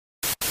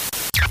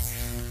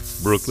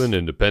Brooklyn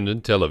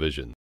Independent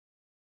Television.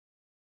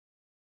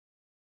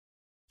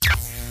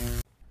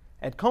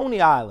 At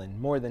Coney Island,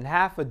 more than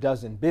half a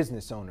dozen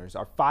business owners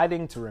are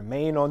fighting to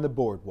remain on the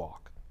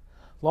boardwalk.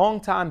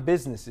 Longtime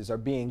businesses are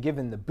being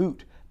given the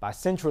boot by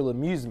Central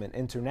Amusement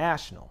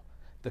International,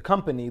 the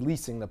company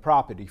leasing the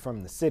property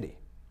from the city.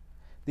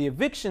 The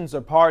evictions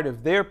are part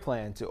of their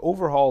plan to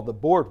overhaul the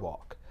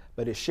boardwalk,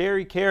 but as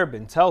Sherry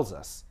Carabin tells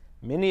us,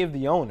 many of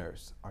the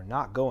owners are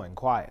not going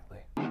quietly.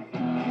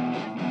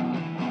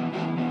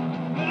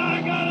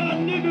 I got a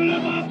nickel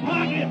in my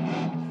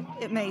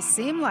pocket! It may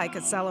seem like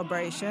a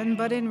celebration,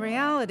 but in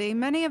reality,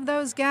 many of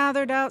those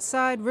gathered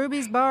outside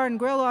Ruby's Bar and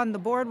Grill on the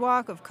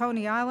boardwalk of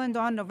Coney Island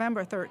on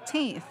November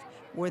 13th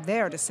were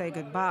there to say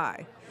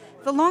goodbye.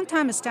 The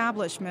longtime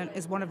establishment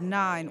is one of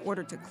 9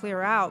 ordered to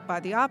clear out by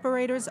the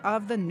operators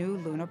of the new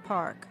Luna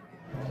Park.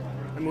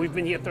 I mean, we've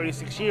been here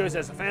 36 years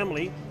as a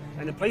family,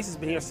 and the place has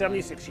been here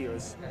 76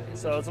 years.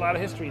 So it's a lot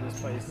of history in this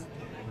place,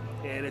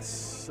 and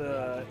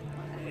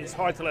it's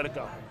hard to let it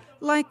go.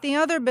 Like the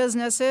other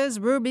businesses,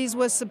 Ruby's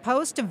was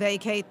supposed to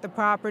vacate the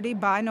property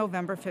by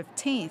November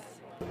 15th.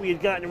 We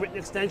had gotten a written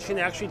extension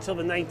actually till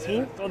the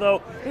 19th,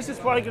 although this is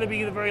probably going to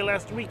be the very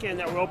last weekend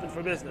that we're open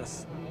for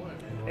business.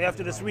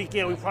 After this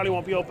weekend, we probably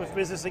won't be open for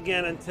business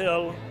again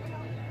until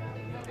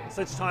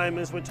such time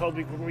as we're told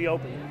we can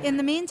reopen. In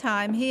the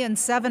meantime, he and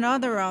 7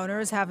 other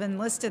owners have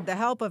enlisted the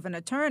help of an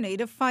attorney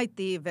to fight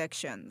the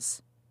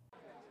evictions.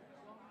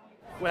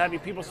 We're having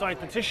people sign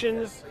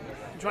petitions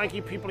to try and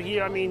keep people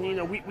here. I mean, you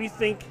know, we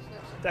think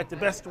that the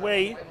best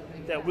way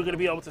that we're going to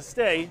be able to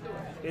stay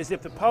is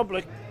if the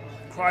public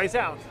cries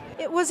out.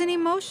 It was an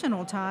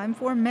emotional time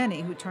for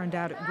many who turned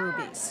out at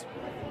Ruby's.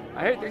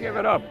 I hate to give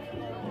it up.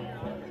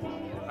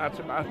 That's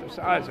about the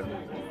size of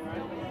it.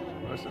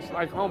 It's just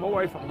like home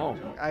away from home.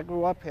 I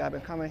grew up here. I've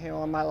been coming here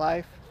all my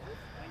life.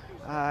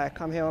 I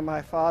come here with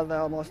my father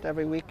almost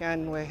every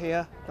weekend. We're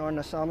here during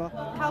the summer.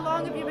 How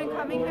long have you been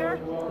coming here?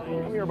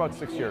 I'm here about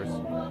 6 years.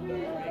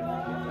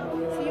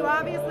 So you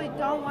obviously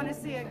don't want to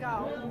see it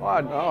go.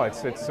 Well, no,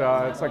 it's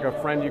like a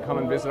friend you come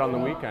and visit on the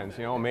weekends,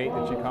 you know, a mate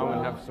that you come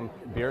and have some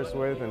beers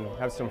with and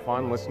have some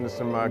fun, listen to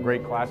some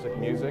great classic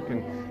music,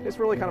 and it's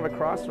really kind of a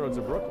crossroads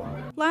of Brooklyn.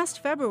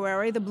 Last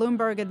February, the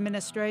Bloomberg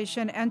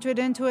administration entered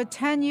into a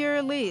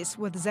 10-year lease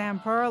with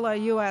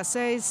Zamperla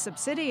USA's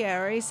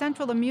subsidiary,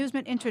 Central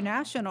Amusement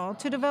International,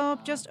 to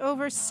develop just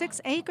over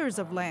 6 acres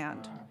of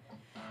land.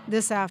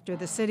 This after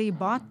the city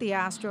bought the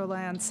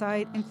Astroland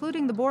site,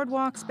 including the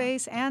boardwalk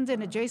space and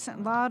an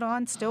adjacent lot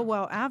on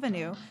Stillwell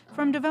Avenue,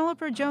 from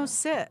developer Joe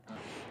Sitt.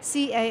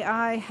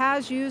 CAI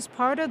has used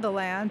part of the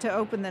land to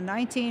open the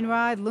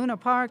 19-ride Luna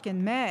Park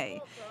in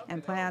May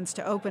and plans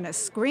to open a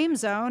Scream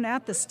Zone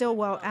at the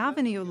Stillwell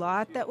Avenue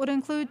lot that would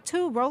include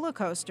 2 roller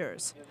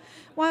coasters.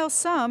 While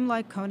some,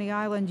 like Coney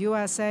Island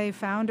USA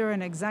founder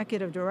and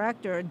executive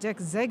director Dick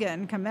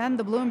Zigan, commend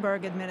the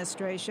Bloomberg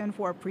administration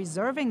for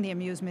preserving the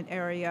amusement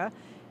area,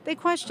 they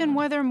question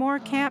whether more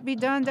can't be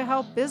done to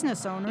help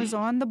business owners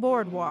on the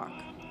boardwalk.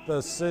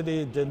 The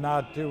city did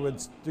not do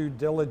its due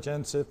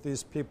diligence, if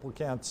these people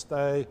can't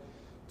stay,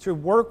 to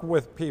work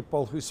with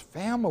people whose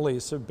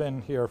families have been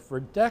here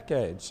for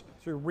decades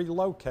to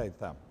relocate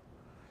them.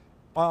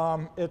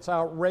 It's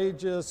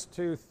outrageous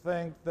to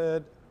think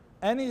that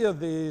any of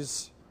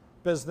these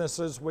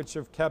businesses which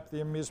have kept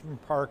the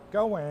amusement park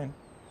going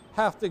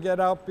have to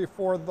get out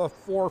before the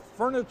 4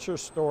 furniture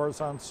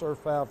stores on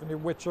Surf Avenue,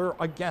 which are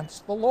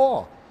against the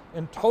law,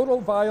 in total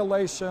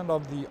violation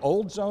of the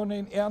old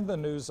zoning and the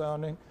new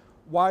zoning.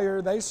 Why are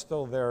they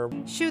still there?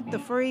 Shoot the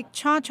Freak,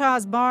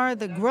 Cha-Cha's Bar,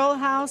 the Grill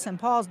House, and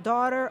Paul's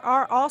Daughter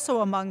are also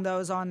among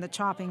those on the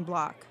chopping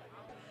block.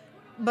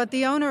 But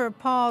the owner of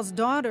Paul's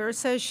Daughter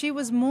says she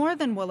was more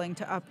than willing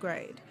to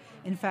upgrade.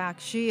 In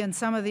fact, she and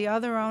some of the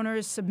other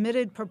owners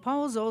submitted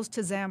proposals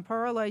to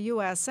Zamperla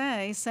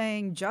USA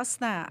saying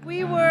just that.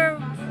 We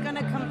were going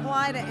to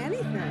comply to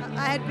anything.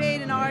 I had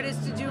paid an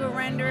artist to do a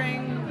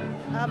rendering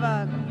of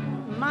a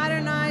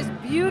modernized,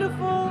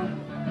 beautiful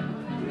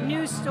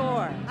new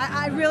store.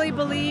 I really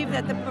believe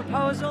that the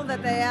proposal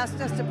that they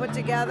asked us to put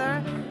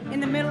together in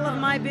the middle of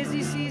my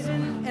busy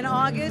season in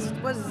August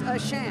was a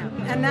sham.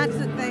 And that's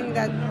the thing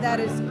that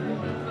is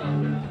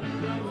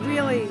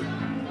really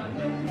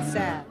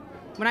sad.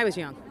 When I was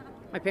young,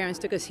 my parents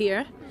took us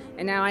here,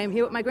 and now I am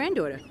here with my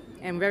granddaughter.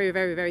 And very,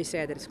 very, very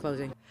sad that it's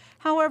closing.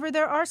 However,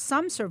 there are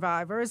some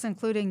survivors,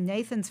 including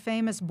Nathan's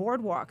famous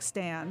boardwalk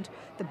stand,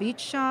 the beach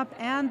shop,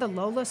 and the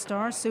Lola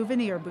Star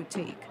souvenir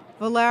boutique.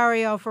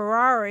 Valerio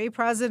Ferrari,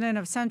 president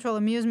of Central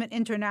Amusement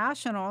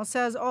International,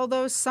 says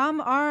although some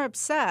are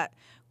upset,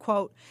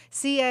 quote,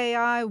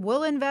 CAI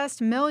will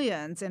invest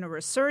millions in a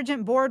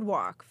resurgent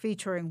boardwalk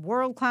featuring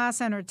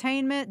world-class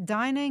entertainment,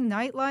 dining,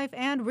 nightlife,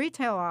 and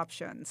retail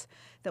options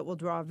that will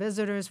draw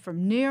visitors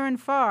from near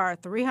and far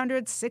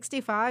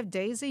 365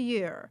 days a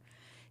year.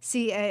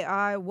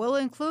 CAI will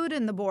include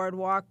in the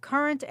boardwalk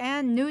current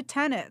and new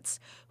tenants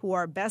who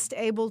are best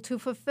able to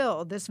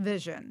fulfill this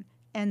vision,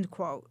 end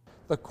quote.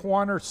 The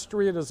corner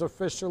street is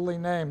officially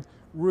named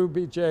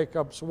Ruby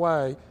Jacobs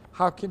Way,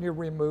 How can you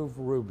remove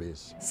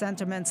rubies?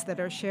 Sentiments that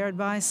are shared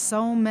by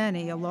so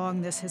many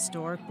along this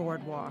historic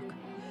boardwalk.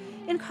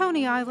 In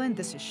Coney Island,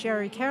 this is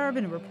Sherry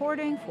Carabin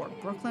reporting for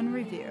Brooklyn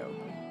Review.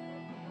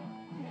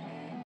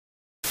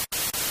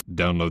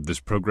 Download this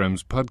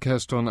program's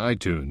podcast on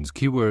iTunes.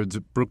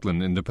 Keywords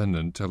Brooklyn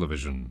Independent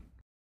Television.